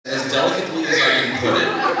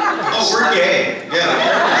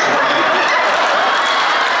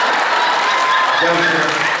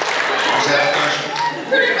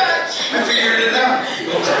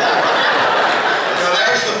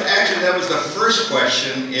first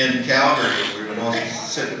question in Calgary, we were all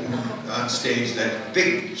sitting on stage, that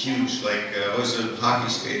big, huge, like, it was a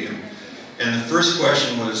hockey stadium. And the first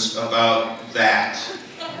question was about that.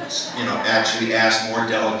 You know, actually asked more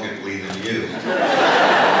delicately than you.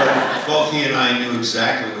 But both he and I knew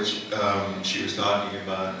exactly what she was talking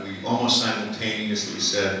about. We almost simultaneously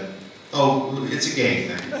said, oh, it's a gay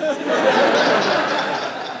thing.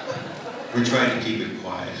 We tried to keep it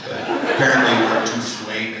quiet, but apparently we're too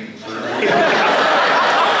flaming for it.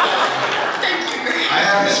 I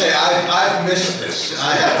have to say, I've missed this.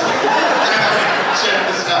 I have to check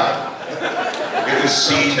this out. It was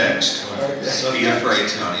C-text. So be afraid,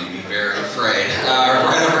 Tony. Be very afraid.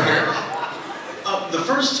 Right over here. The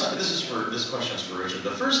first time, this question is for Richard.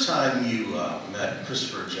 The first time you met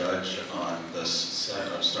Christopher Judge on the set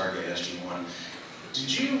of Stargate SG-1,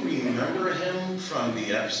 did you remember him from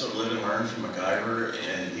the episode Live and Learn from MacGyver?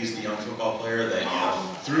 And he's the young football player that you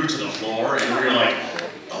threw to the floor, and we were like,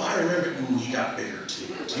 oh, I remember. Ooh, he got bigger too.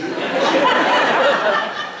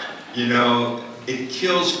 You know, it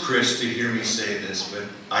kills Chris to hear me say this, but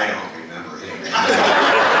I don't remember him.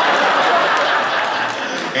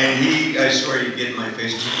 And he, I swear, you'd get in my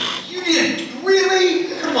face. You didn't? Really?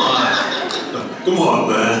 Come on. No, come on,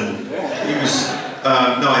 man. He was,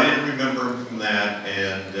 no, I didn't remember him from that.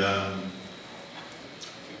 And,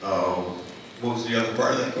 oh, what was the other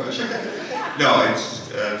part of that question? No, it's,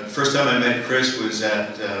 first time I met Chris was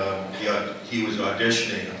at, he was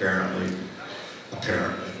auditioning, apparently.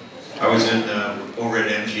 I was in, over at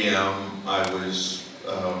MGM. I was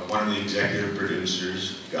one of the executive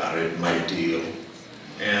producers, got it, my deal.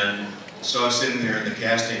 And so I was sitting there in the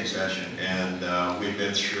casting session, and we'd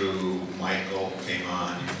been through, Michael came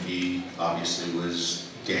on, and he obviously was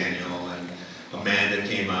Daniel, and Amanda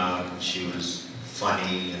came out, and she was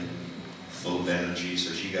funny and full of energy,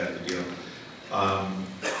 so she got the deal.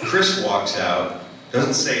 Chris walks out,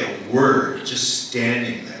 doesn't say a word, just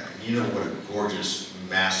standing there. You know what a gorgeous,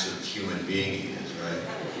 massive human being he is, right?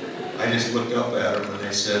 I just looked up at him and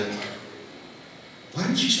I said, why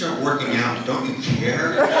don't you start working out? Don't you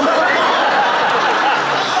care?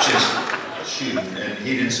 It's just, shoot. And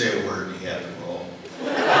he didn't say a word and he had the role.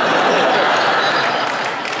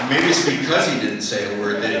 Maybe it's because he didn't say a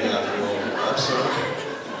word that he got the role. Absolutely.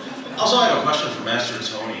 Also, I have a question for Master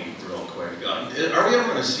Tony, real quick. Are we ever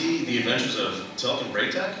going to see the adventures of Tilk and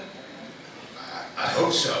Braytech? I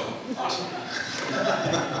hope so. Awesome.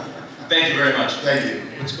 Thank you very much. Thank you.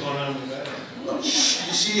 What's going on with that? You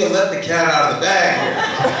see, you let the cat out of the bag here.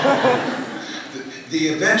 the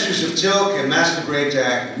Adventures of Tilk and Master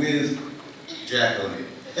Braytech with Jack O'Neill.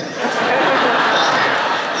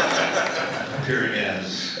 Appearing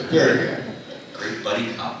as. Great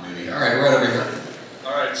buddy cop movie. All right, right over here.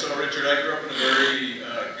 All right, so Richard, I grew up in a very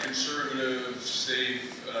conservative,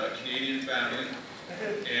 safe Canadian family,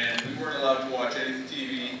 and we weren't allowed to watch any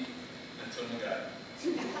TV until we got it.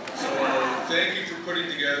 So thank you for putting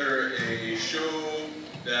together a show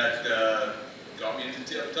that got me into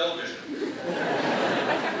television.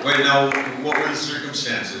 Wait, now, what were the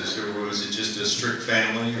circumstances? Or was it just a strict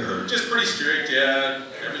family, or? Just pretty strict, yeah.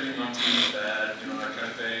 Everything on TV is bad, you know, that kind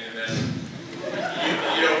of thing. And then,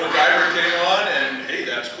 you know, MacGyver came on, and hey,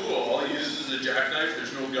 that's cool. All he uses is a jackknife.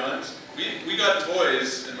 There's no guns. We got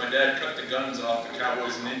toys, and my dad cut the guns off the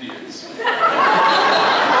Cowboys and Indians. So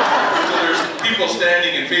there's people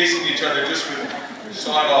standing and facing each other just with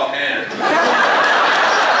sawed-off hands. So the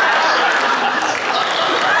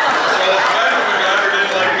fact that MacGyver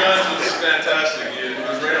didn't like guns was fantastic. It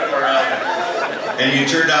was right up our alley. And you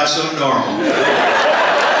turned out so normal.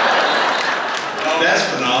 That's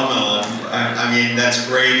phenomenal. I mean, that's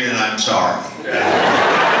great, and I'm sorry.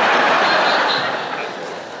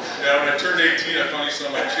 Yeah, when I turned 18, I finally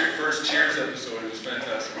saw my first Cheers episode. It was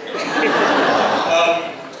fantastic.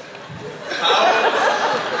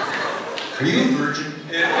 Are you a virgin?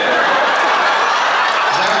 Yeah.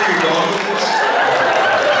 Is that where you're going with this?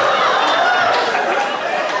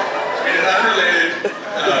 In an unrelated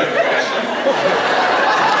question,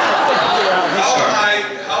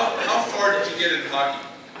 how far did you get in hockey?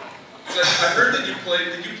 Because I heard that you played.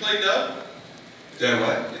 Did you play dub? Did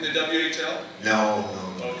what? In the WHL? No.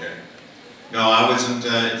 Okay. No, I wasn't.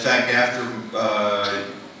 In fact, after I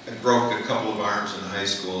broke a couple of arms in high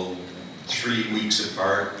school, 3 weeks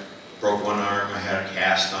apart, broke one arm, I had a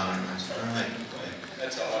cast on it, and I said, all right, I can play.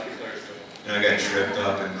 That's how hockey players do. And I got tripped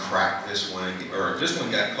up and cracked this one, or this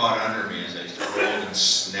one got caught under me as I rolled and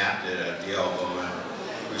snapped it at the elbow. And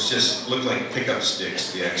it was just, looked like pickup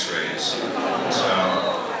sticks, the x-rays. So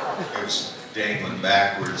it was dangling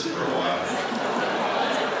backwards for a while.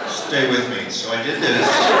 Stay with me. So I did this.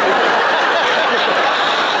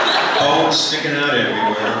 Oh, Bones sticking out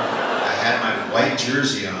everywhere. I had my white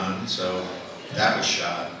jersey on, so that was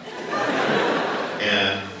shot.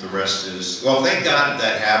 And the rest is, well, thank God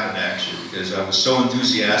that happened actually, because I was so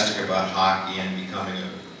enthusiastic about hockey and becoming a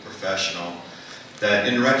professional that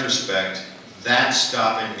in retrospect, that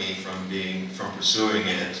stopping me from pursuing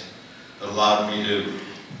it allowed me to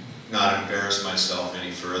not embarrass myself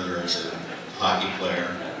any further as a hockey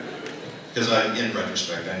player. Because in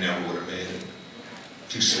retrospect, I never would have made it.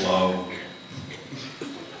 Too slow.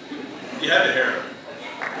 You had the hair.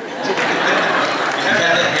 You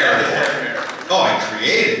had the hair. Oh, I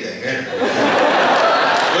created the hair.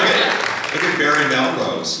 Look at Barry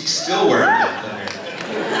Melrose. He's still wearing that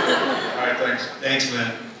hair. All right, thanks. Thanks,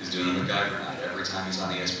 man. He's doing a MacGyver every time he's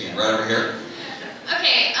on ESPN. Right over here.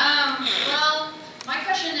 Okay, well, my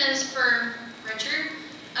question is for Richard.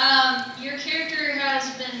 Your character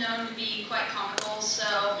has been known to be quite comical,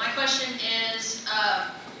 so my question is,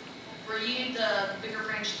 were you the bigger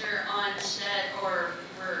prankster on set, or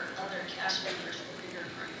were other cast members the bigger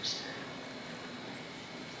prankster?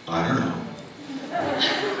 I don't know.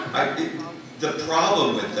 The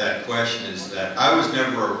problem with that question is that I was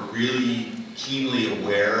never really keenly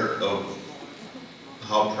aware of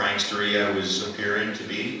how prankstery I was appearing to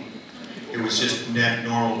be. It was just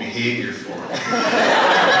normal behavior for me.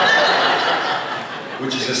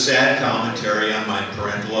 Which is a sad commentary on my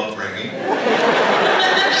parental upbringing,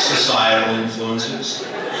 societal influences,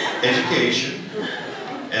 education,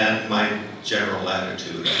 and my general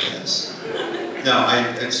attitude, I guess. No,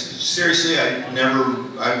 seriously,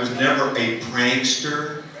 I was never a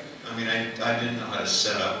prankster. I mean, I didn't know how to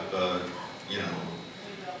set up, you know,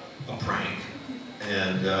 a prank.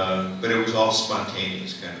 And, but it was all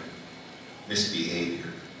spontaneous kind of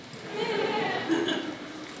misbehavior.